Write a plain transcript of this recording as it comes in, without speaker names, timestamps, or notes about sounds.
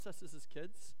us as his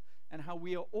kids, and how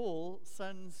we are all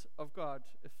sons of God.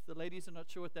 If the ladies are not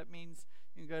sure what that means,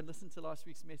 you can go and listen to last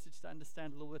week's message to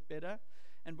understand a little bit better.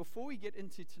 And before we get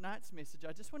into tonight's message,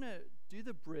 I just want to do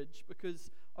the bridge,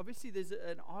 because obviously there's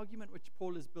an argument which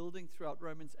Paul is building throughout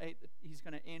Romans 8 that he's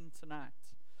going to end tonight.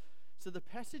 So the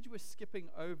passage we're skipping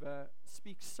over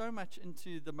speaks so much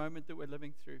into the moment that we're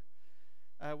living through.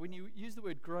 When you use the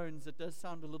word groans, it does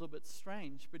sound a little bit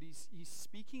strange, but he's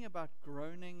speaking about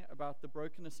groaning about the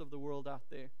brokenness of the world out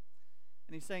there.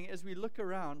 And he's saying, as we look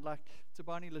around, like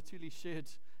Tabani Latuli shared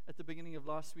at the beginning of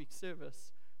last week's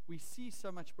service, we see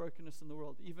so much brokenness in the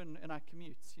world, even in our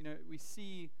commutes. You know, we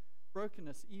see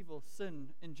brokenness, evil, sin,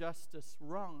 injustice,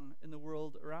 wrong in the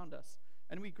world around us.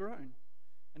 And we groan.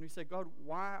 And we say, God,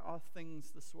 why are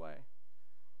things this way?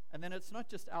 And then it's not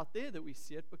just out there that we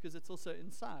see it, because it's also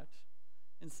inside.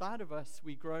 Inside of us,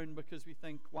 we groan because we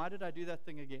think, why did I do that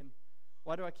thing again?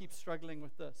 Why do I keep struggling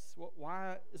with this?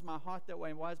 Why is my heart that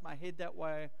way? And why is my head that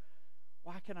way?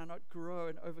 Why can I not grow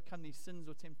and overcome these sins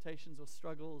or temptations or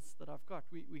struggles that I've got?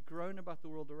 We groan about the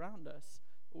world around us,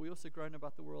 but we also groan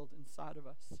about the world inside of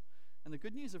us. And the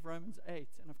good news of Romans 8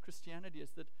 and of Christianity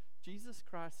is that Jesus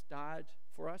Christ died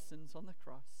for our sins on the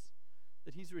cross,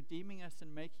 that he's redeeming us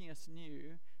and making us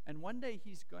new, and one day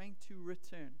he's going to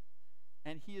return,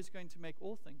 and he is going to make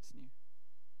all things new.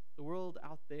 The world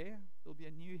out there, there'll be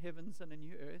a new heavens and a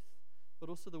new earth, but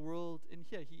also the world in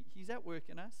here. He's at work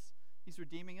in us. He's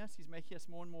redeeming us. He's making us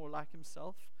more and more like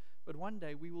himself. But one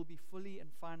day we will be fully and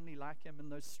finally like him,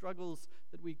 and those struggles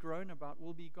that we groan about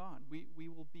will be gone. We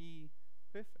will be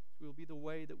perfect. We will be the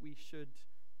way that we should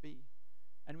be.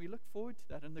 And we look forward to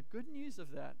that. And the good news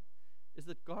of that is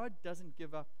that God doesn't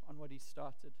give up on what he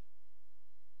started.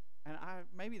 And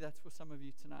maybe that's for some of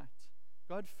you tonight.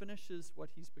 God finishes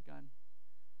what he's begun.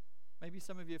 Maybe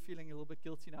some of you are feeling a little bit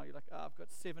guilty now. You're like, I've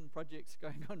got 7 projects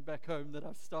going on back home that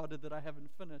I've started that I haven't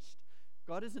finished.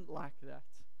 God isn't like that.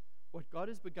 What God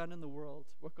has begun in the world,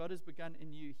 what God has begun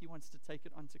in you, he wants to take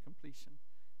it on to completion.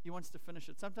 He wants to finish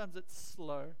it. Sometimes it's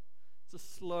slow. It's a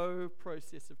slow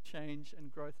process of change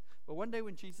and growth. But one day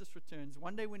when Jesus returns,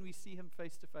 one day when we see him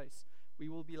face to face, we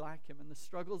will be like him, and the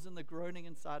struggles and the groaning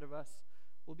inside of us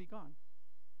will be gone.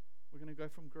 We're going to go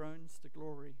from groans to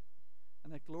glory.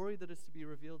 And that glory that is to be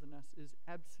revealed in us is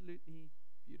absolutely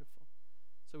beautiful.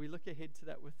 So we look ahead to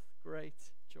that with great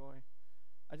joy.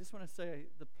 I just want to say,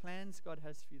 the plans God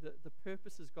has for you, the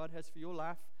purposes God has for your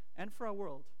life and for our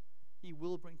world, he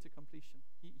will bring to completion.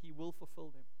 He will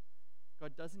fulfill them.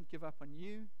 God doesn't give up on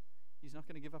you. He's not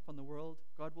going to give up on the world.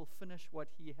 God will finish what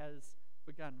he has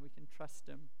begun. We can trust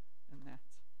him in that.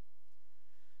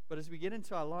 But as we get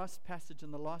into our last passage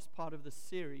and the last part of this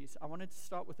series, I wanted to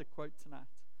start with a quote tonight.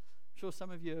 I'm sure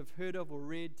some of you have heard of or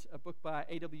read a book by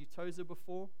A.W. Tozer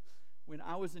before. When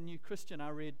I was a new Christian, I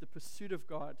read The Pursuit of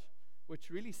God, which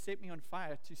really set me on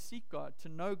fire to seek God, to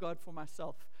know God for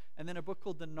myself. And then a book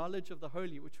called The Knowledge of the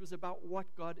Holy, which was about what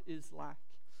God is like.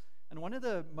 And one of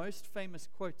the most famous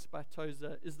quotes by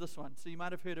Tozer is this one. So you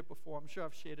might have heard it before. I'm sure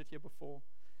I've shared it here before.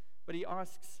 But he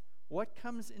asks, what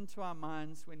comes into our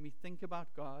minds when we think about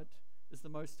God is the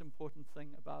most important thing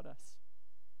about us.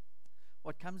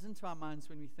 What comes into our minds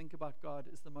when we think about God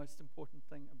is the most important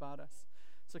thing about us.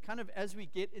 So kind of as we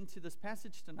get into this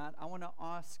passage tonight, I want to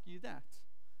ask you that.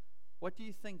 What do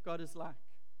you think God is like?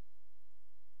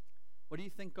 What do you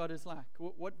think God is like?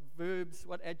 What verbs,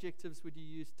 what adjectives would you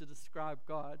use to describe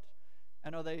God?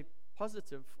 And are they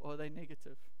positive or are they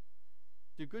negative?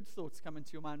 Do good thoughts come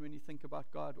into your mind when you think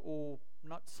about God, or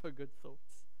not so good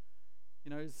thoughts? You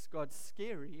know, is God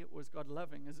scary or is God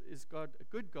loving? Is God a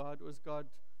good God or is God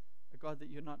a God that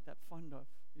you're not that fond of,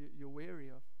 you're wary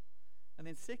of? And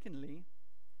then secondly,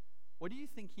 what do you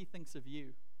think he thinks of you?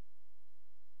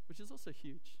 Which is also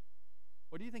huge.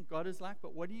 What do you think God is like,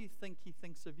 but what do you think he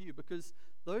thinks of you? Because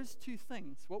those two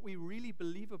things, what we really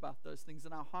believe about those things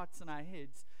in our hearts and our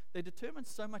heads, they determine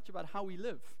so much about how we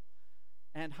live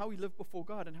and how we live before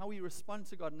God and how we respond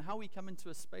to God and how we come into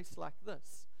a space like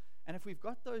this. And if we've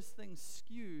got those things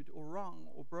skewed or wrong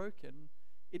or broken,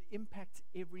 it impacts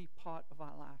every part of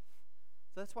our life.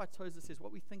 So that's why Tozer says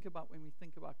what we think about when we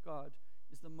think about God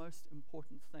is the most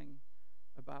important thing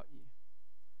about you.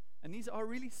 And these are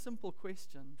really simple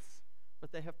questions,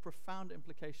 but they have profound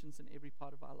implications in every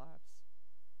part of our lives.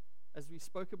 As we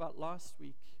spoke about last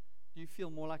week, do you feel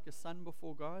more like a son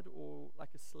before God or like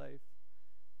a slave?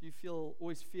 Do you feel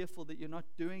always fearful that you're not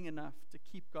doing enough to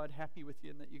keep God happy with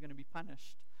you and that you're going to be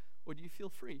punished? Or do you feel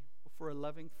free before a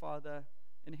loving Father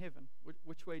in heaven?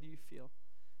 Which way do you feel?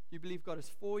 Do you believe God is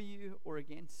for you or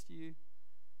against you?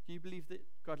 Do you believe that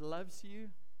God loves you,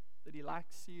 that he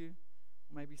likes you,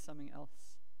 or maybe something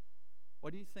else?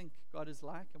 What do you think God is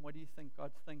like, and what do you think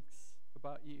God thinks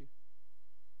about you?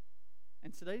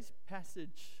 And today's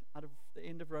passage out of the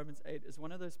end of Romans 8 is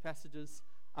one of those passages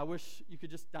I wish you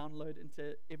could just download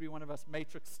into every one of us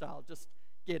Matrix style. Just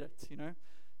get it,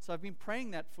 So I've been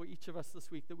praying that for each of us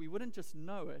this week, that we wouldn't just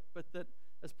know it, but that,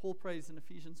 as Paul prays in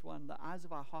Ephesians 1, the eyes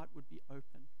of our heart would be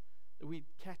open, that we'd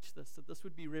catch this, that this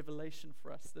would be revelation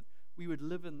for us, that we would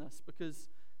live in this, because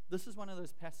this is one of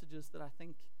those passages that I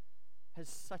think has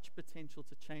such potential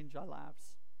to change our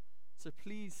lives. So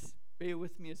please bear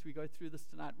with me as we go through this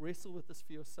tonight. Wrestle with this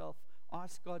for yourself.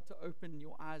 Ask God to open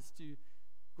your eyes to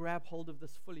grab hold of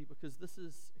this fully, because this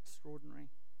is extraordinary.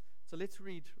 So let's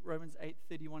read Romans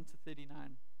 8:31 to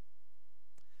 39.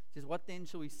 It says, "What then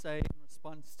shall we say in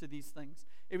response to these things?"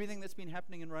 Everything that's been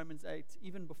happening in Romans 8,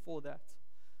 even before that.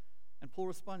 And Paul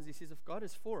responds, he says, "If God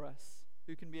is for us,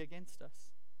 who can be against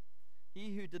us?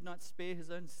 He who did not spare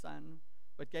his own son,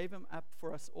 but gave him up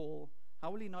for us all,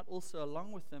 how will he not also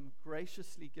along with him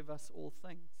graciously give us all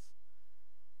things?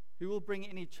 Who will bring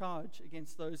any charge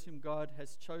against those whom God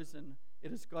has chosen?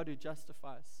 It is God who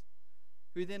justifies.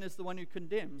 Who then is the one who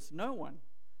condemns? No one.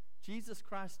 Jesus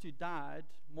Christ, who died,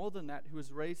 more than that, who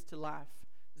was raised to life,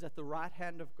 is at the right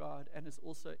hand of God and is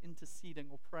also interceding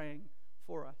or praying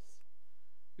for us.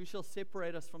 Who shall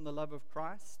separate us from the love of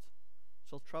Christ?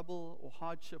 Shall trouble or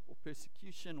hardship or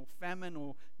persecution or famine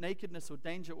or nakedness or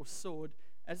danger or sword?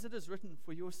 As it is written,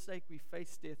 for your sake we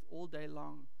face death all day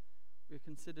long. We are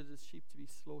considered as sheep to be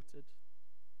slaughtered.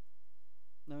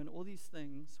 No, in all these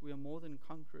things we are more than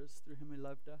conquerors through him who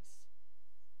loved us.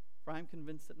 For I am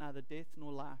convinced that neither death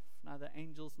nor life, neither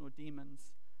angels nor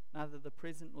demons, neither the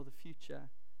present nor the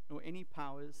future, nor any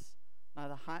powers,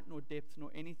 neither height nor depth nor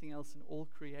anything else in all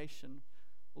creation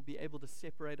will be able to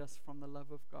separate us from the love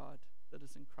of God that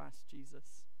is in Christ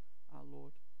Jesus our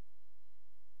Lord.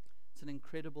 It's an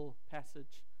incredible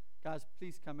passage. Guys,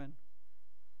 please come in.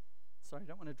 Sorry, I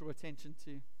don't want to draw attention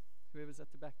to whoever's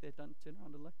at the back there. Don't turn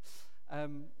around and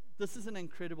look. This is an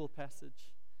incredible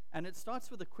passage. And it starts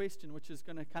with a question which is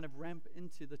going to kind of ramp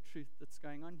into the truth that's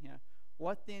going on here.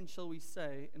 What then shall we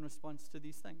say in response to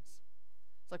these things?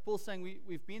 It's like Paul saying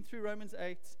we've been through Romans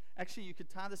 8. Actually, you could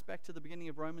tie this back to the beginning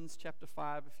of Romans chapter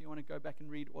 5 if you want to go back and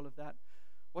read all of that.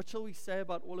 What shall we say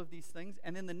about all of these things?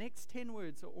 And then the next 10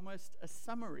 words are almost a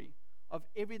summary of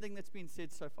everything that's been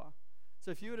said so far.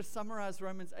 So if you were to summarize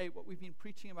Romans 8, what we've been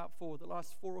preaching about for the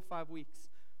last 4 or 5 weeks,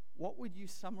 what would you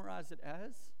summarize it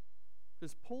as?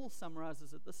 Because Paul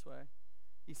summarizes it this way.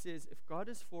 He says, if God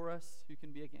is for us, who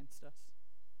can be against us?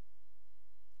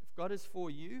 If God is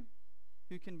for you,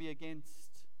 who can be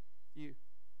against you?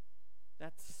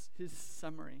 That's his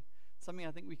summary. Something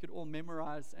I think we could all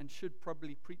memorize and should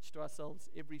probably preach to ourselves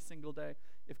every single day.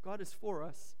 If God is for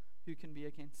us, who can be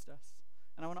against us?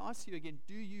 And I want to ask you again,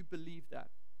 do you believe that?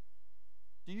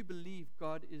 Do you believe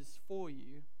God is for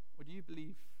you, or do you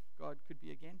believe God could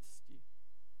be against you?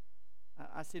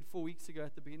 I said 4 weeks ago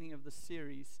at the beginning of this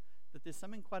series that there's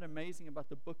something quite amazing about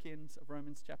the bookends of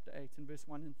Romans chapter 8 in verse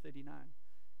 1 and 39.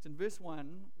 So in verse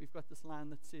 1, we've got this line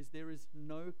that says, there is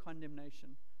no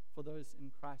condemnation for those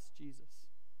in Christ Jesus.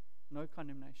 No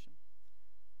condemnation.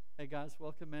 Hey guys,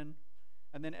 welcome in.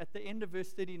 And then at the end of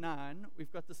verse 39,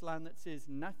 we've got this line that says,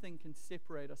 nothing can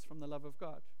separate us from the love of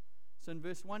God. So in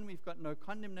verse 1, we've got no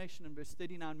condemnation. In verse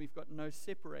 39, we've got no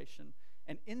separation.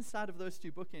 And inside of those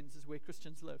two bookends is where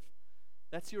Christians live.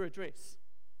 That's your address.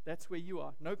 That's where you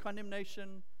are. No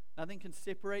condemnation. Nothing can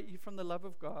separate you from the love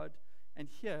of God. And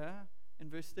here, in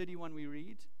verse 31, we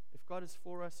read, if God is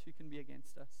for us, who can be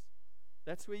against us?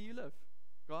 That's where you live.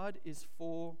 God is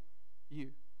for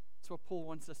you. That's what Paul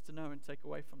wants us to know and take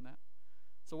away from that.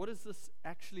 So what does this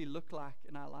actually look like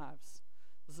in our lives?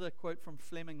 This is a quote from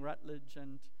Fleming Rutledge,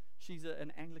 and she's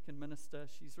an Anglican minister.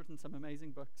 She's written some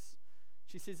amazing books.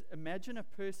 She says, imagine a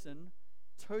person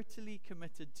totally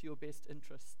committed to your best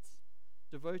interests,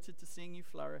 devoted to seeing you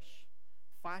flourish,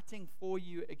 fighting for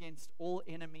you against all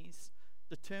enemies,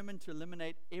 determined to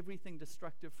eliminate everything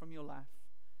destructive from your life,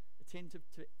 attentive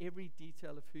to every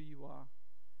detail of who you are,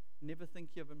 never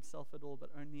thinking of himself at all,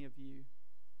 but only of you.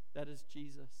 That is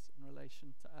Jesus in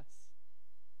relation to us.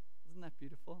 Isn't that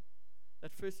beautiful?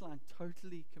 That first line,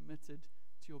 totally committed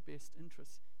to your best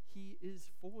interests. He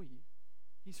is for you.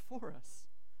 He's for us,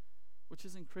 which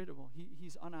is incredible.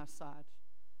 He's on our side.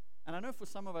 And I know for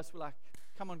some of us, we're like,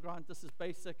 come on, Grant, this is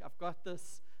basic. I've got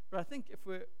this. But I think if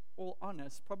we're all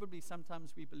honest, probably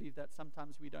sometimes we believe that,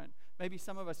 sometimes we don't. Maybe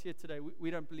some of us here today,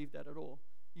 we don't believe that at all.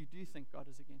 You do think God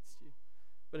is against you.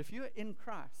 But if you're in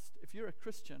Christ, if you're a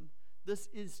Christian, this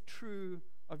is true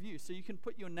of you. So you can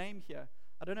put your name here.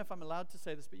 I don't know if I'm allowed to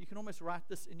say this, but you can almost write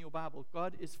this in your Bible.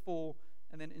 God is for,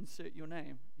 and then insert your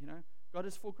name, God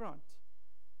is for Grant.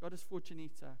 God is for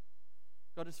Janita.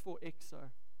 God is for Exo.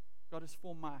 God is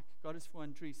for Mike. God is for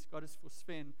Andres. God is for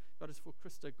Sven. God is for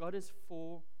Krista. God is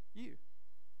for you.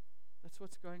 That's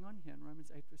what's going on here in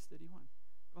Romans 8, verse 31.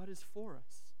 God is for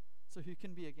us. So who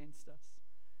can be against us?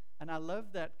 And I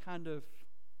love that kind of,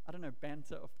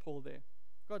 banter of Paul there.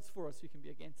 God's for us, who can be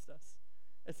against us?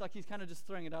 It's like he's kind of just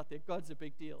throwing it out there. God's a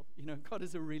big deal. God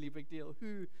is a really big deal.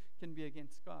 Who can be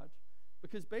against God?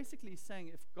 Because basically he's saying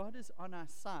if God is on our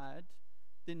side,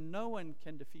 then no one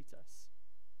can defeat us.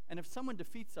 And if someone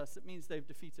defeats us, it means they've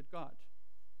defeated God,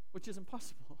 which is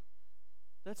impossible.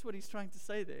 That's what he's trying to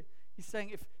say there. He's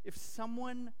saying if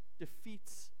someone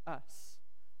defeats us,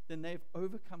 then they've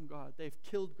overcome God. They've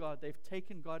killed God. They've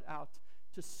taken God out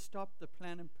to stop the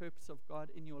plan and purpose of God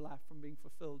in your life from being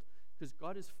fulfilled. Because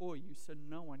God is for you, so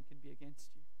no one can be against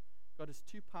you. God is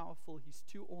too powerful. He's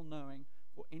too all-knowing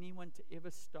for anyone to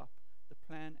ever stop the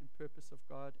plan and purpose of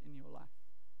God in your life.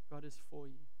 God is for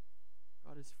you.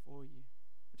 God is for you,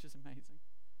 which is amazing.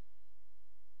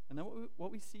 And then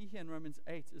what we see here in Romans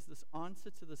 8 is this answer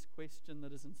to this question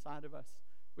that is inside of us,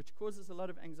 which causes a lot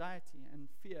of anxiety and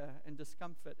fear and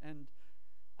discomfort and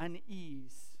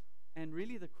unease. And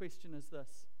really the question is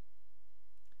this: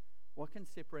 what can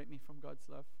separate me from God's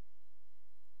love?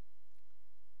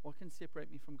 What can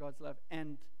separate me from God's love?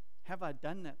 And have I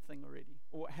done that thing already?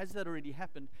 Or has that already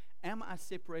happened? Am I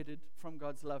separated from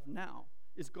God's love now?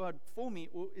 Is God for me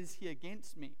or is he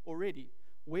against me already?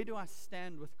 Where do I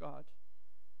stand with God?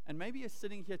 And maybe you're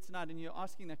sitting here tonight and you're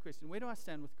asking that question, where do I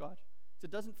stand with God? So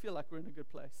it doesn't feel like we're in a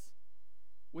good place.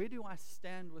 Where do I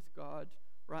stand with God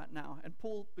right now? And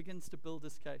Paul begins to build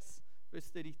his case. Verse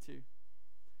 32.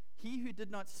 He who did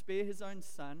not spare his own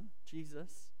son,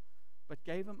 Jesus, but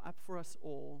gave him up for us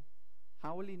all,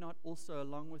 how will he not also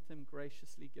along with him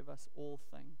graciously give us all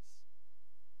things?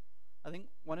 I think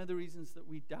one of the reasons that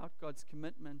we doubt God's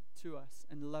commitment to us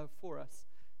and love for us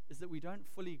is that we don't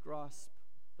fully grasp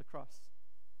the cross.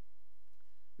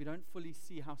 We don't fully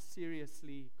see how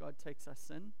seriously God takes our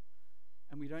sin,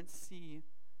 and we don't see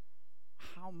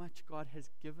how much God has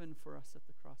given for us at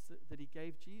the cross, that he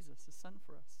gave Jesus, his son,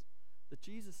 for us, that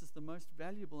Jesus is the most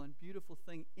valuable and beautiful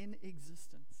thing in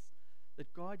existence,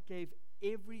 that God gave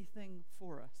everything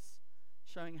for us,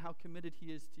 showing how committed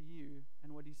he is to you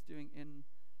and what he's doing in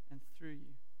and through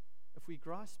you. If we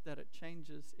grasp that, it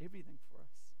changes everything for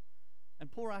us.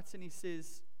 And Paul writes and he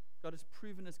says, God has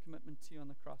proven his commitment to you on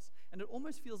the cross. And it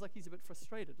almost feels like he's a bit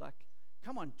frustrated, like,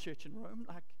 come on, church in Rome,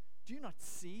 like, do you not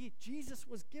see? Jesus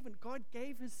was given. God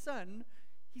gave his son.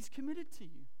 He's committed to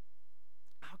you.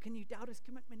 How can you doubt his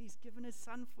commitment? He's given his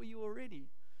son for you already.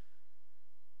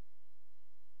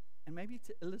 And maybe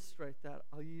to illustrate that,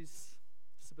 I'll use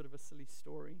just a bit of a silly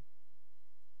story.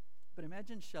 But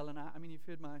imagine Shell and I mean, you've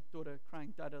heard my daughter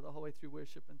crying dada the whole way through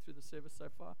worship and through the service so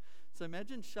far. So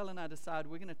imagine Shell and I decide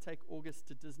we're going to take August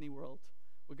to Disney World.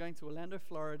 We're going to Orlando,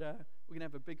 Florida. We're going to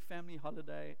have a big family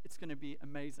holiday. It's going to be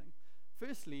amazing.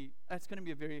 Firstly, it's going to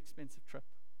be a very expensive trip,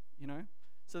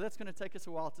 So that's going to take us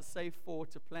a while to save for,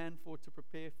 to plan for, to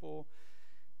prepare for.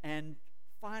 And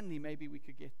finally, maybe we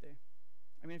could get there.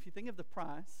 I mean, if you think of the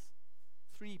price,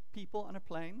 3 people on a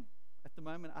plane, at the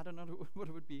moment, I don't know what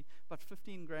it would be, but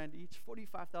 15 grand each,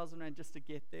 45,000 rand just to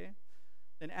get there.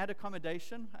 Then add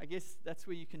accommodation. I guess that's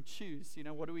where you can choose,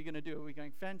 what are we going to do? Are we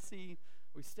going fancy?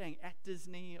 Are we staying at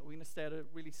Disney? Are we going to stay at a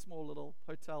really small little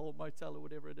hotel or motel or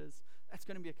whatever it is? That's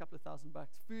going to be a couple of $1,000.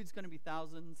 Food's going to be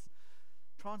thousands.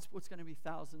 Transport's going to be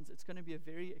thousands. It's going to be a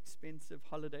very expensive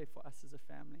holiday for us as a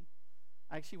family.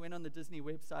 I actually went on the Disney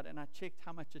website and I checked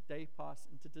how much a day pass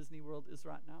into Disney World is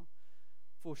right now.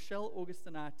 For Shell, August,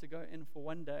 and I to go in for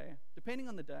one day, depending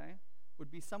on the day,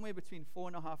 would be somewhere between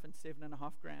 4.5 and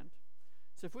 7.5 grand.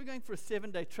 So if we're going for a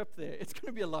 7-day trip there, it's going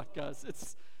to be a lot, guys.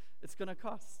 It's going to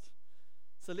cost.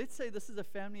 So let's say this is a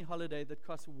family holiday that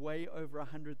costs way over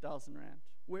 100,000 rand.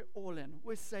 We're all in.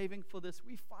 We're saving for this.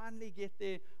 We finally get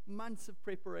there. Months of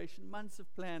preparation, months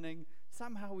of planning.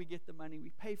 Somehow we get the money. We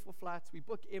pay for flights. We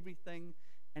book everything,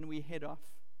 and we head off.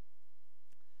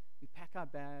 We pack our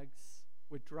bags.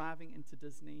 We're driving into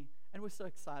Disney, and we're so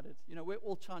excited. We're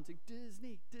all chanting,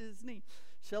 Disney, Disney.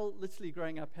 Shell, literally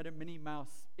growing up, had a Minnie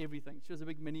Mouse everything. She was a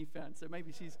big Minnie fan, so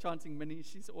maybe she's chanting Minnie.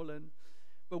 She's all in.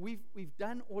 But we've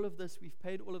done all of this. We've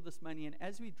paid all of this money, and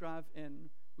as we drive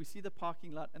in, we see the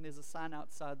parking lot, and there's a sign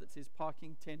outside that says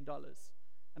parking $10.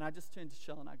 And I just turn to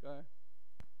Shell, and I go,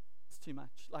 it's too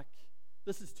much. Like,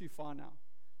 this is too far now.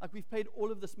 Like, we've paid all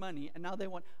of this money, and now they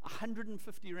want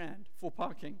 150 rand for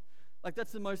parking. Like,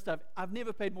 that's the most I've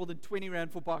never paid more than 20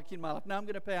 rand for parking in my life. Now I'm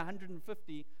going to pay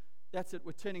 150. That's it.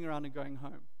 We're turning around and going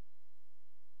home.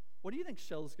 What do you think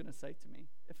Shell's going to say to me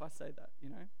if I say that,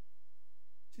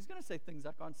 She's going to say things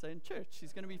I can't say in church.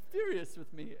 She's going to be furious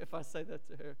with me if I say that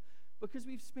to her. Because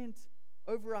we've spent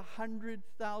over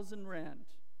 100,000 rand,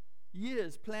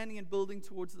 years planning and building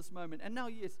towards this moment. And now,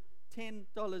 yes, $10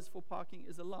 for parking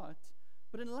is a lot.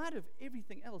 But in light of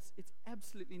everything else, it's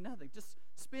absolutely nothing. Just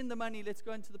spend the money, let's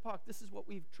go into the park. This is what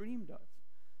we've dreamed of.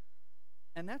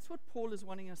 And that's what Paul is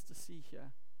wanting us to see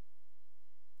here.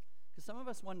 Because some of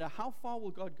us wonder, how far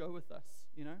will God go with us?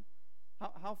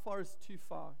 How far is too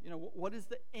far? What is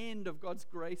the end of God's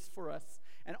grace for us?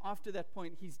 And after that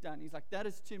point, he's done. He's like, that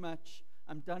is too much.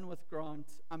 I'm done with Grant.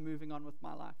 I'm moving on with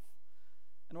my life.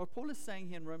 And what Paul is saying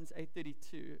here in Romans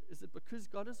 8:32 is that because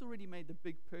God has already made the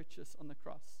big purchase on the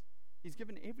cross, he's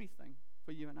given everything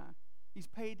for you and I. He's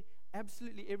paid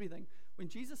absolutely everything. When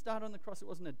Jesus died on the cross, it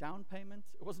wasn't a down payment.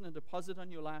 It wasn't a deposit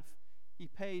on your life. He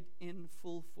paid in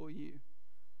full for you.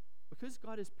 Because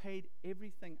God has paid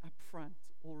everything up front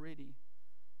already,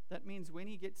 that means when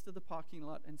he gets to the parking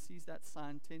lot and sees that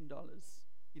sign, $10,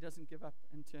 he doesn't give up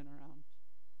and turn around.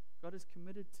 God is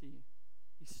committed to you.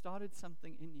 He started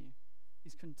something in you.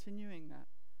 He's continuing that.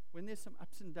 When there's some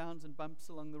ups and downs and bumps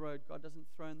along the road, God doesn't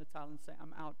throw in the towel and say,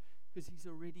 I'm out, because he's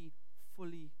already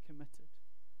fully committed.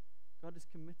 God is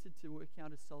committed to working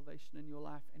out his salvation in your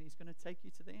life, and he's going to take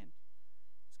you to the end.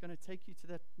 He's going to take you to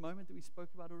that moment that we spoke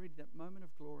about already, that moment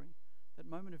of glory, that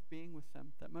moment of being with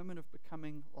him, that moment of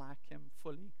becoming like him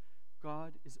fully.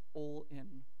 God is all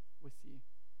in with you.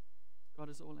 God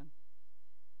is all in.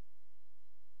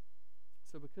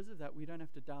 So because of that, we don't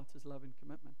have to doubt his love and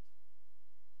commitment.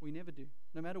 We never do.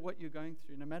 No matter what you're going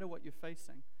through, no matter what you're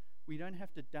facing, we don't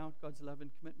have to doubt God's love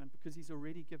and commitment because he's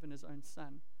already given his own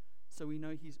son. So we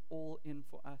know he's all in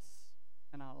for us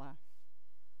and our life.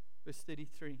 Verse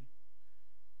 33.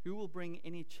 Who will bring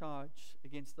any charge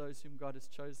against those whom God has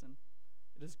chosen?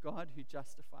 It is God who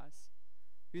justifies.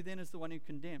 Who then is the one who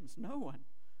condemns? No one.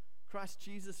 Christ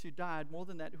Jesus, who died, more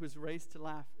than that, who was raised to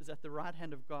life, is at the right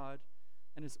hand of God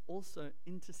and is also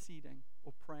interceding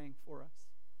or praying for us.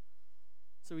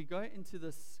 So we go into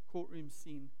this courtroom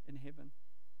scene in heaven,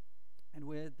 and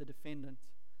we're the defendant.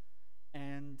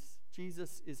 And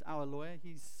Jesus is our lawyer.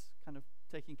 He's kind of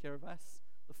taking care of us.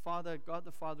 The Father, God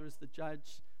the Father, is the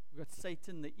judge. We've got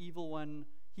Satan, the evil one.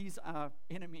 He's our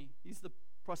enemy. He's the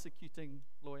prosecuting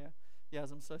lawyer.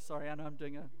 Yes, I'm so sorry. I know I'm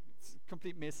doing a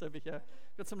complete mess over here.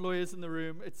 Got some lawyers in the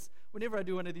room. It's whenever I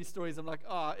do one of these stories, I'm like,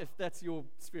 if that's your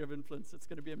sphere of influence, it's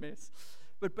going to be a mess.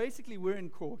 But basically, we're in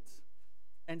court.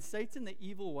 And Satan, the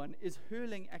evil one, is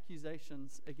hurling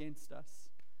accusations against us.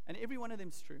 And every one of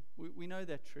them's true. We know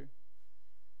they're true.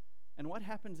 And what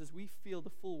happens is we feel the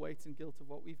full weight and guilt of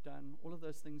what we've done, all of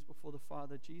those things before the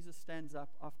Father. Jesus stands up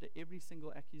after every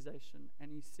single accusation, and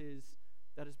he says,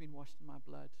 that has been washed in my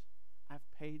blood. I've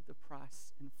paid the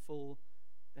price in full.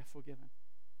 They're forgiven.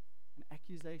 And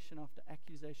accusation after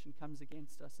accusation comes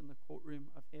against us in the courtroom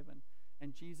of heaven.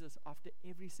 And Jesus, after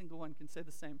every single one, can say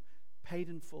the same, paid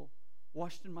in full,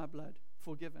 washed in my blood,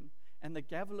 forgiven. And the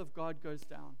gavel of God goes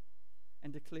down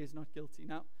and declares not guilty.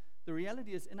 Now, the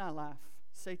reality is in our life,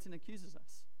 Satan accuses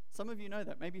us. Some of you know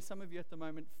that. Maybe some of you at the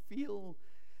moment feel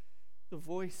the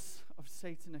voice of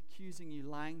Satan accusing you,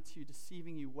 lying to you,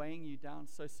 deceiving you, weighing you down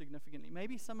so significantly.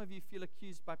 Maybe some of you feel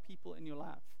accused by people in your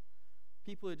life.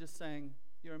 People are just saying,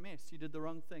 you're a mess, you did the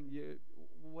wrong thing,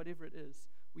 whatever it is.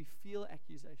 We feel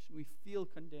accusation, we feel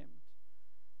condemned.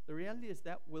 The reality is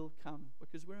that will come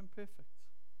because we're imperfect.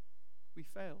 We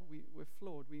fail, we're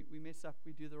flawed, we mess up,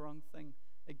 we do the wrong thing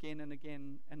again and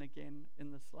again and again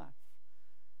in this life.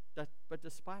 But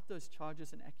despite those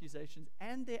charges and accusations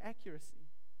and their accuracy,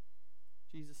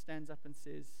 Jesus stands up and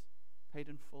says, paid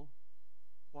in full,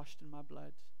 washed in my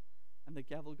blood, and the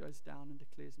gavel goes down and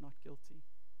declares not guilty.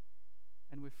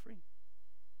 And we're free.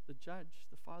 The judge,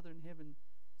 the Father in heaven,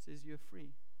 says you're free.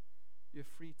 You're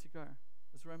free to go.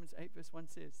 As Romans 8 verse 1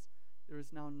 says, there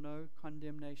is now no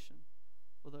condemnation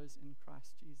for those in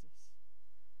Christ Jesus.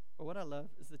 But what I love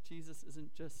is that Jesus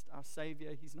isn't just our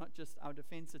Savior. He's not just our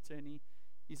defense attorney.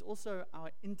 He's also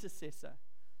our intercessor.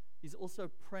 He's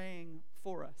also praying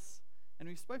for us. And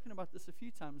we've spoken about this a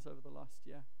few times over the last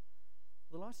year.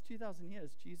 For the last 2,000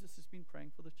 years, Jesus has been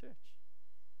praying for the church.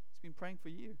 He's been praying for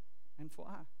you and for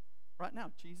I. Right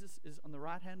now, Jesus is on the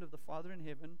right hand of the Father in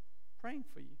heaven praying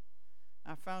for you.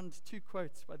 I found two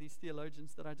quotes by these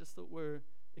theologians that I just thought were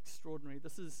extraordinary.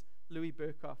 This is Louis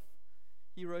Berkhoff.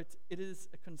 He wrote, "It is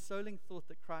a consoling thought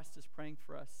that Christ is praying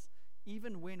for us,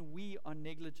 even when we are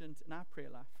negligent in our prayer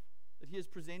life, that he is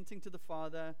presenting to the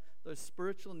Father those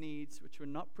spiritual needs which were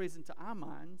not present to our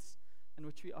minds and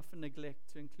which we often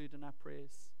neglect to include in our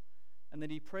prayers, and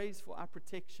that he prays for our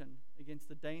protection against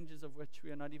the dangers of which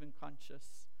we are not even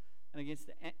conscious, and against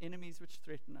the enemies which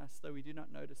threaten us, though we do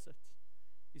not notice it.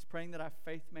 He's praying that our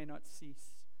faith may not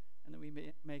cease and that we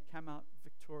may come out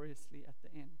victoriously at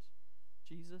the end.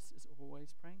 Jesus is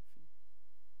always praying for you.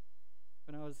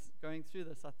 When I was going through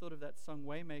this, I thought of that song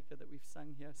Waymaker that we've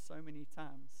sung here so many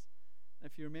times. And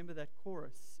if you remember that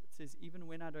chorus, it says, even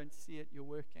when I don't see it, you're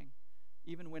working.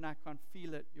 Even when I can't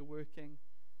feel it, you're working.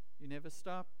 You never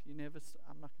stop. I'm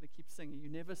not going to keep singing. You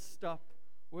never stop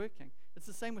working. It's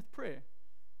the same with prayer.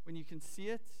 When you can see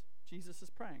it, Jesus is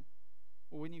praying.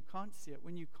 Or when you can't see it,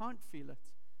 when you can't feel it,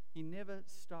 he never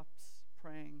stops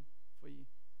praying for you.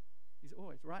 He's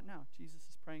always, right now, Jesus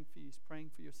is praying for you. He's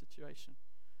praying for your situation.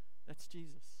 That's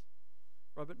Jesus.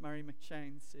 Robert Murray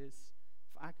McCheyne says,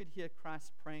 if I could hear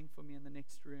Christ praying for me in the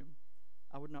next room,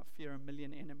 I would not fear a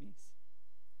million enemies.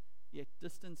 Yet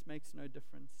distance makes no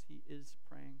difference. He is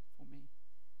praying for me.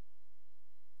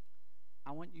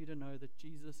 I want you to know that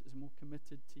Jesus is more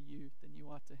committed to you than you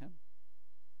are to him.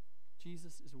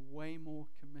 Jesus is way more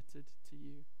committed to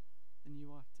you than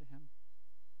you are to him.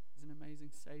 He's an amazing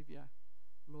Savior,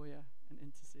 lawyer, and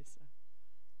intercessor.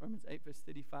 Romans 8, verse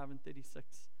 35 and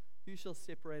 36. Who shall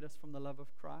separate us from the love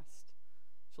of Christ?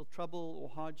 Shall trouble or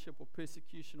hardship or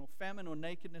persecution or famine or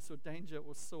nakedness or danger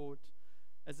or sword?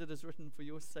 As it is written, for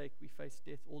your sake we face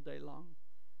death all day long.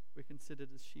 We're considered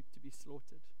as sheep to be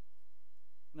slaughtered.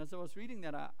 And as I was reading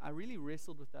that, I really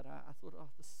wrestled with that. I thought,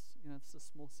 this is a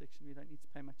small section. We don't need to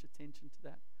pay much attention to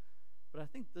that. But I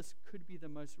think this could be the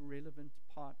most relevant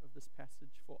part of this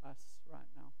passage for us right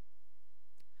now.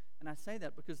 And I say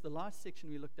that because the last section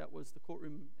we looked at was the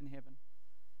courtroom in heaven.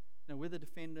 Where the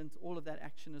defendant, all of that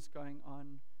action is going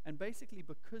on. And basically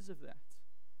because of that,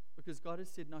 because God has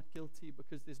said not guilty,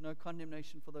 because there's no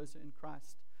condemnation for those who are in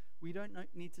Christ, we don't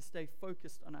need to stay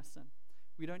focused on our sin.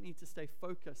 We don't need to stay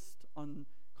focused on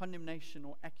condemnation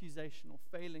or accusation or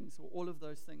failings or all of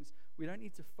those things. We don't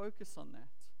need to focus on that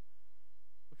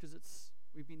because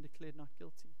we've been declared not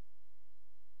guilty.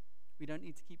 We don't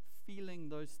need to keep feeling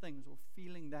those things or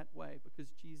feeling that way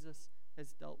because Jesus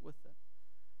has dealt with it.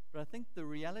 But I think the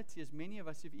reality is many of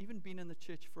us who've even been in the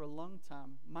church for a long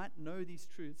time might know these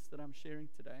truths that I'm sharing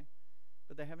today,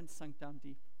 but they haven't sunk down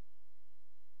deep.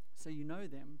 So you know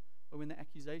them, but when the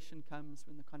accusation comes,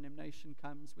 when the condemnation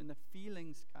comes, when the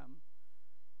feelings come,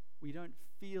 we don't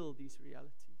feel these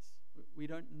realities. We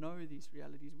don't know these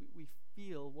realities. We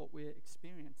feel what we're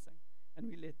experiencing, and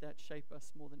we let that shape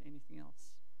us more than anything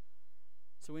else.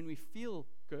 So when we feel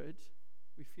good,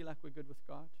 we feel like we're good with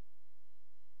God.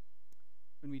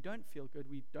 When we don't feel good,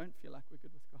 we don't feel like we're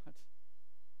good with God.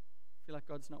 We feel like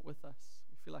God's not with us.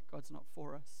 We feel like God's not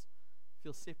for us. We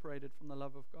feel separated from the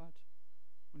love of God.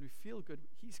 When we feel good,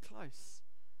 he's close.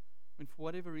 When for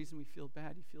whatever reason we feel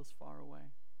bad, he feels far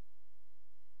away.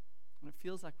 And it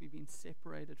feels like we've been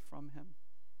separated from him.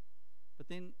 But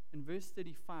then in verse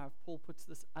 35, Paul puts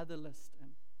this other list in.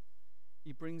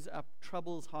 He brings up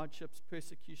troubles, hardships,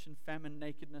 persecution, famine,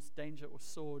 nakedness, danger, or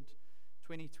sword.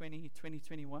 2020,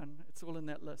 2021, it's all in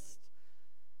that list.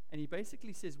 And he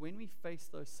basically says when we face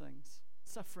those things,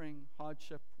 suffering,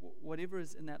 hardship, whatever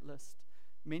is in that list,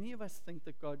 many of us think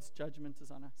that God's judgment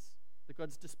is on us, that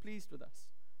God's displeased with us,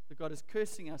 that God is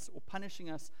cursing us or punishing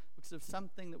us because of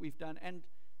something that we've done. And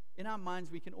in our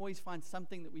minds, we can always find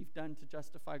something that we've done to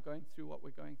justify going through what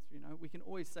we're going through. We can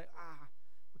always say,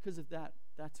 because of that,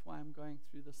 that's why I'm going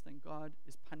through this thing. God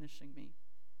is punishing me.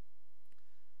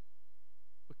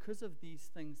 Because of these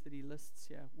things that he lists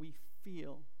here, we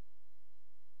feel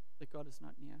that God is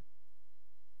not near.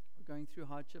 We're going through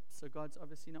hardship, so God's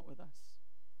obviously not with us.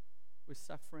 We're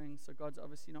suffering, so God's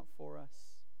obviously not for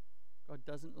us. God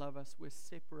doesn't love us. We're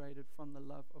separated from the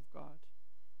love of God.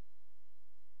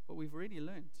 But we've already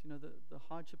learned, the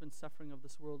hardship and suffering of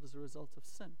this world is a result of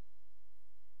sin.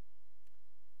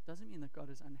 It doesn't mean that God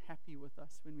is unhappy with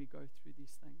us when we go through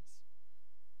these things.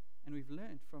 And we've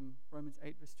learned from Romans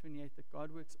 8, verse 28, that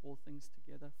God works all things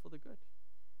together for the good,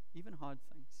 even hard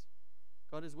things.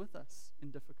 God is with us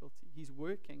in difficulty. He's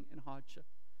working in hardship.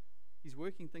 He's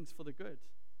working things for the good.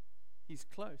 He's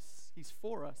close. He's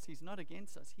for us. He's not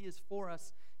against us. He is for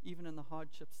us even in the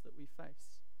hardships that we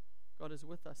face. God is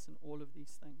with us in all of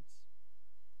these things.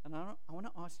 And I want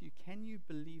to ask you, can you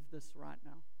believe this right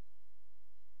now?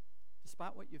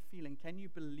 Despite what you're feeling, can you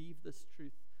believe this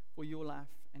truth for your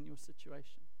life and your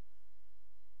situation?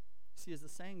 See, as the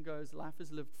saying goes, life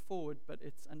is lived forward, but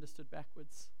it's understood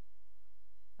backwards.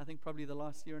 I think probably the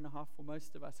last year and a half for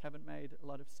most of us haven't made a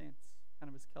lot of sense, kind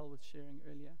of as Kel was sharing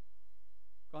earlier.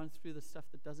 Gone through the stuff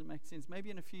that doesn't make sense.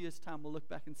 Maybe in a few years' time we'll look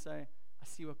back and say, I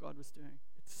see what God was doing.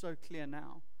 It's so clear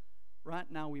now. Right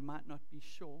now we might not be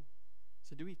sure.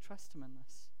 So do we trust him in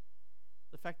this?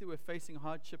 The fact that we're facing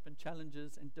hardship and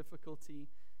challenges and difficulty,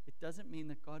 it doesn't mean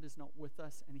that God is not with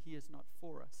us and He is not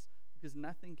for us, because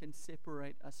nothing can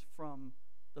separate us from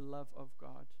the love of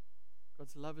God.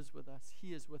 God's love is with us.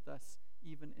 He is with us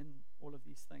even in all of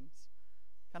these things.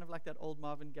 Kind of like that old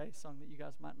Marvin Gaye song that you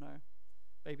guys might know.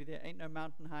 Baby, there ain't no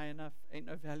mountain high enough, ain't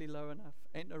no valley low enough,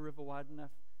 ain't no river wide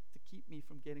enough to keep me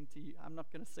from getting to you. I'm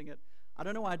not going to sing it. I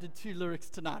don't know why I did 2 lyrics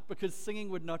tonight, because singing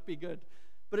would not be good.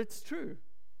 But it's true.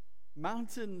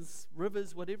 Mountains,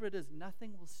 rivers, whatever it is,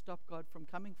 nothing will stop God from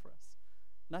coming for us.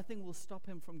 Nothing will stop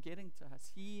Him from getting to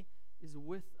us. He is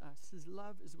with us. His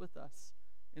love is with us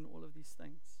in all of these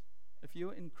things. If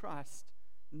you're in Christ,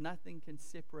 nothing can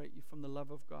separate you from the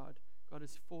love of God. God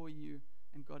is for you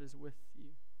and God is with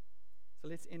you. So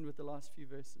let's end with the last few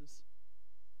verses.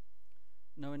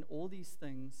 No, in all these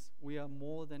things, we are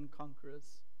more than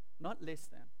conquerors, not less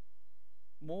than.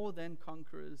 More than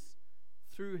conquerors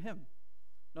through Him,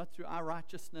 not through our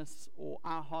righteousness or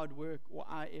our hard work or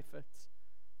our efforts.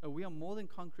 No, we are more than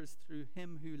conquerors through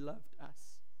Him who loved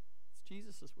us. It's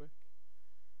Jesus' work.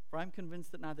 For I am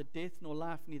convinced that neither death nor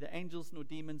life, neither angels nor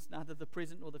demons, neither the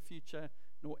present nor the future,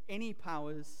 nor any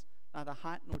powers, neither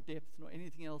height nor depth, nor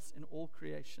anything else in all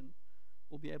creation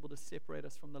will be able to separate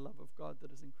us from the love of God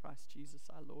that is in Christ Jesus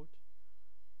our Lord.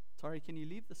 Tori, can you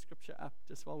leave the scripture up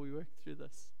just while we work through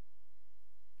this?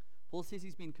 Paul says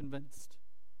he's been convinced.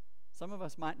 Some of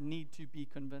us might need to be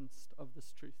convinced of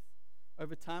this truth.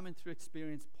 Over time and through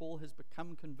experience, Paul has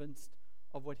become convinced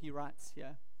of what he writes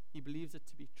here. He believes it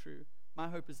to be true. My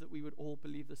hope is that we would all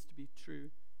believe this to be true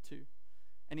too.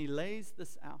 And he lays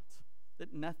this out,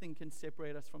 that nothing can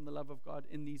separate us from the love of God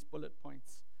in these bullet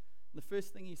points. And the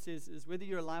first thing he says is, whether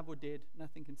you're alive or dead,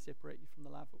 nothing can separate you from the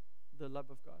love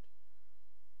of God.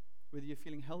 Whether you're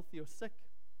feeling healthy or sick,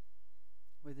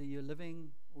 whether you're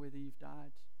living or whether you've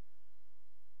died,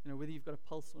 whether you've got a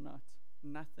pulse or not,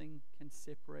 nothing can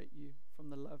separate you from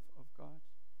the love of God.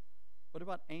 What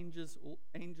about angels or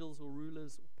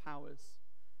rulers or powers?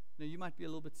 You might be a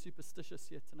little bit superstitious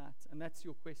here tonight, and that's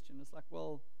your question. It's like,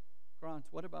 well, Grant,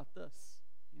 what about this?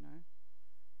 And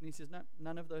he says, no,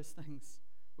 none of those things,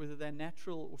 whether they're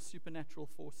natural or supernatural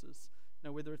forces,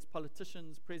 whether it's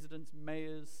politicians, presidents,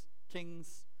 mayors,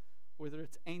 kings, whether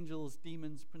it's angels,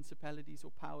 demons, principalities,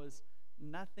 or powers,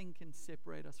 nothing can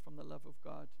separate us from the love of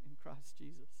God in Christ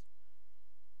Jesus.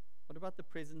 What about the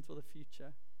present or the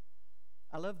future?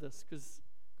 I love this because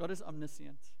God is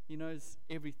omniscient. He knows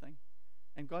everything.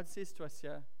 And God says to us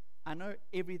here, I know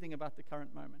everything about the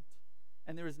current moment.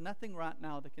 And there is nothing right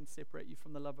now that can separate you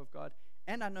from the love of God.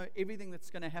 And I know everything that's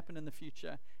going to happen in the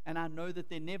future. And I know that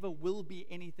there never will be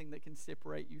anything that can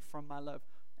separate you from my love.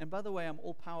 And by the way, I'm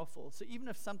all powerful. So even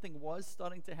if something was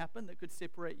starting to happen that could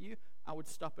separate you, I would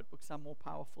stop it because I'm more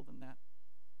powerful than that.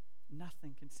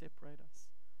 Nothing can separate us.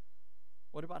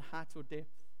 What about height or depth?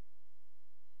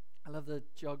 I love the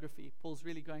geography. Paul's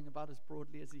really going about as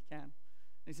broadly as he can.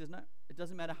 And he says, no, it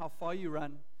doesn't matter how far you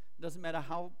run. It doesn't matter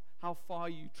how far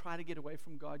you try to get away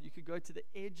from God. You could go to the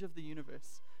edge of the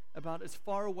universe, about as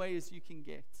far away as you can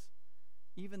get.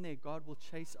 Even there, God will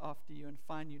chase after you and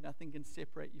find you. Nothing can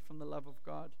separate you from the love of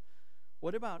God.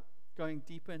 What about going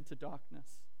deeper into darkness?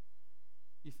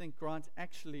 You think, Grant,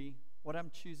 actually, what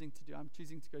I'm choosing to do, I'm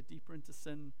choosing to go deeper into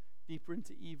sin, deeper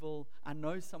into evil. I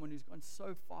know someone who's gone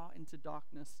so far into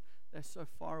darkness, they're so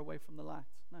far away from the light.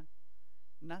 No.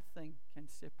 Nothing can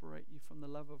separate you from the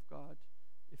love of God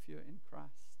if you're in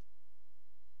Christ.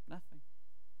 Nothing.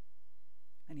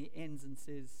 And he ends and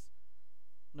says,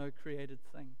 no created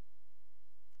thing.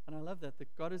 And I love that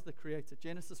God is the creator.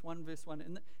 Genesis 1 verse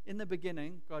 1, in the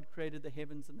beginning, God created the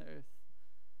heavens and the earth.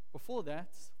 Before that,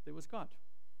 there was God.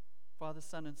 Father,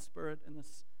 Son, and Spirit in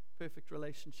this perfect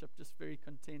relationship, just very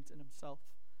content in himself.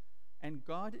 And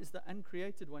God is the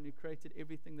uncreated one who created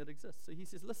everything that exists. So he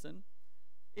says, listen,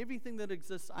 everything that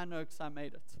exists, I know because I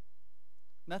made it.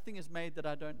 Nothing is made that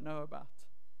I don't know about.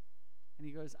 And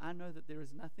he goes, I know that there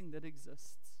is nothing that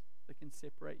exists that can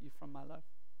separate you from my love.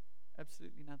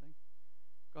 Absolutely nothing.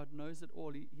 God knows it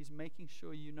all. He's making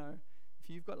sure you know. If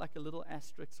you've got like a little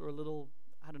asterisk or a little,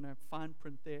 fine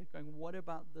print there going, what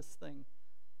about this thing?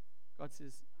 God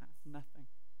says, nothing.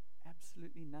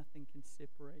 Absolutely nothing can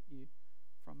separate you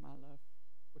from my love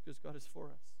because God is for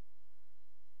us.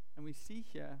 And we see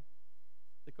here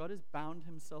that God has bound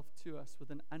himself to us with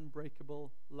an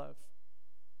unbreakable love.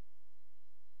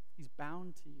 He's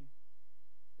bound to you.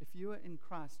 If you are in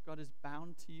Christ, God is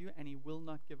bound to you and he will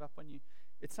not give up on you.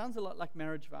 It sounds a lot like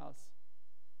marriage vows.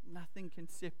 Nothing can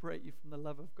separate you from the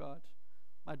love of God.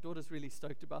 My daughter's really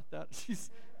stoked about that. She's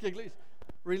giggling.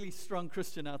 Really strong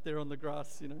Christian out there on the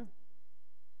grass,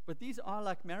 But these are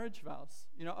like marriage vows.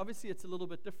 Obviously it's a little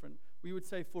bit different. We would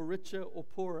say for richer or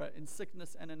poorer, in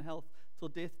sickness and in health, till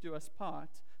death do us part.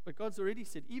 But God's already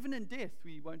said, even in death,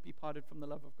 we won't be parted from the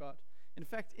love of God. In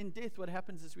fact, in death, what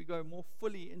happens is we go more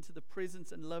fully into the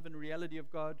presence and love and reality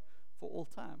of God for all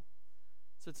time.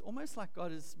 So it's almost like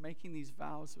God is making these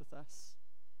vows with us.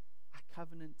 I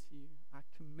covenant to you. I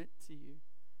commit to you.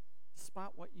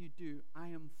 Despite what you do, I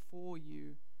am for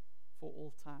you for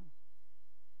all time.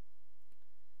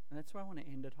 And that's why I want to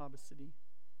end at Harbour City.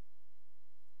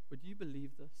 Would you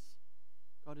believe this?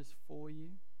 God is for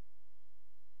you,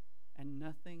 and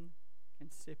nothing can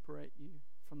separate you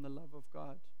from the love of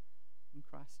God in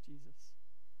Christ Jesus.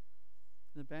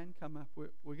 And the band come up.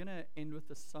 We're going to end with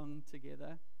a song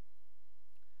together,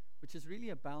 which is really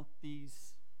about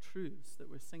these truths that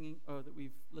we're singing, or that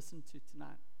we've listened to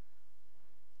tonight.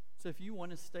 So if you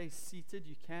want to stay seated,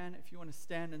 you can. If you want to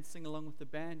stand and sing along with the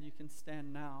band, you can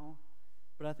stand now.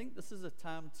 But I think this is a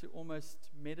time to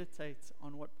almost meditate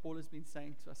on what Paul has been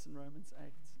saying to us in Romans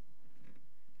 8.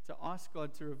 To ask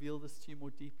God to reveal this to you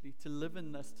more deeply, to live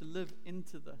in this, to live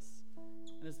into this.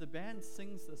 And as the band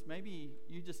sings this, maybe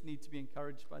you just need to be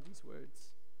encouraged by these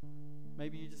words.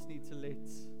 Maybe you just need to let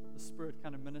the Spirit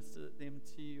kind of minister them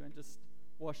to you and just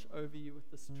wash over you with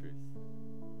this truth.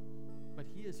 But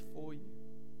He is for you.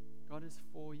 God is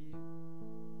for you.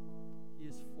 He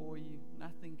is for you.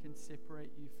 Nothing can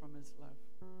separate you from His love.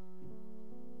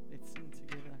 Let's sing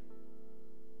together.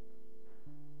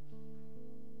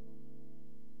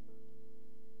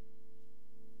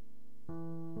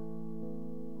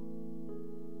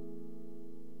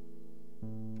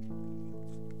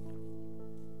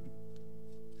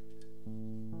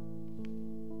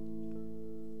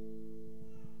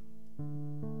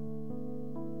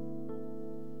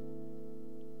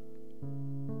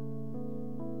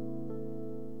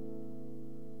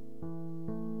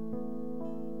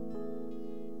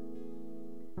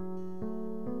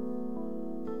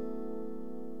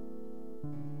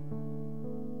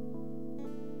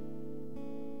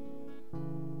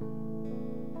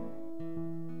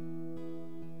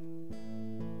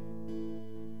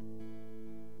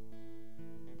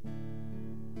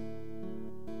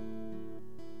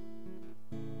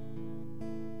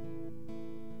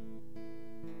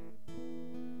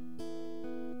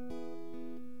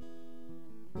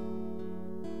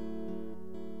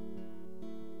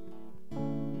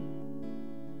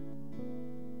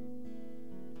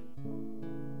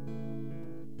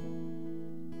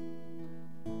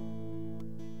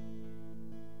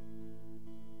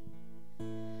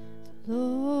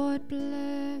 Lord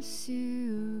bless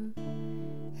you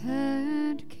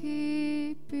and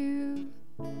keep you,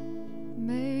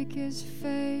 make His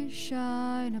face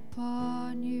shine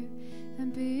upon you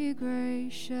and be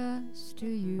gracious to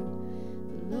you.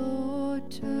 The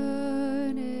Lord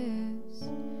turn His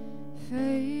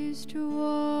face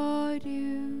toward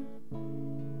you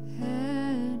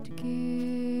and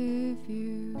give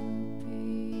you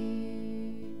peace.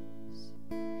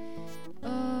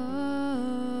 Amen.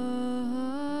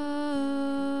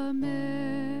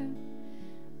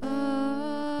 Amen.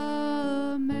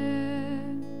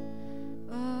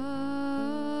 Amen.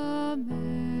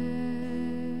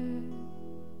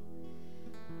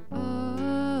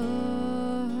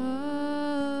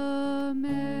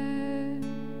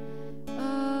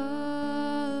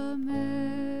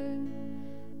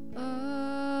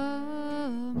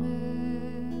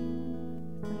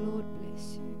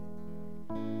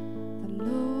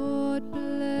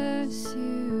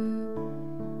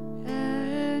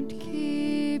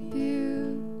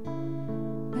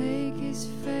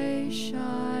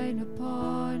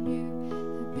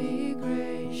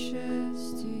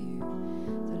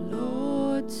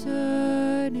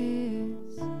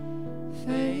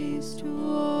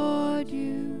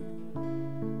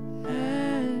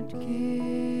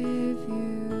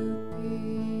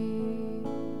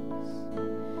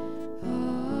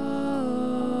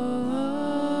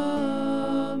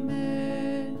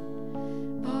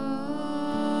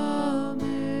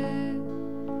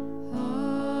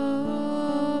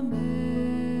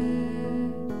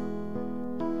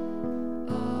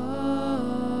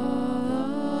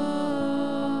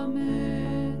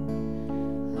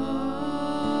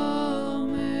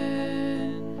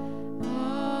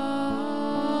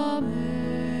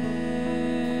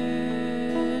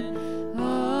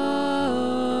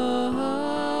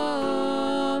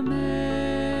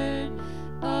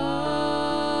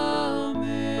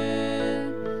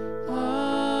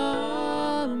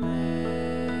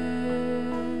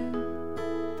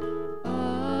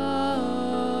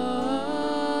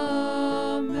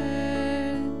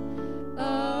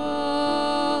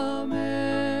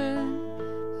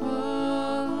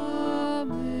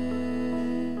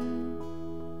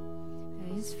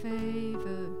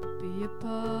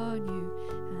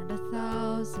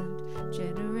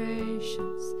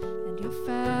 generations, and your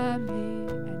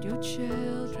family, and your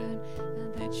children,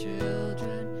 and their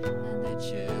children, and their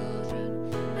children.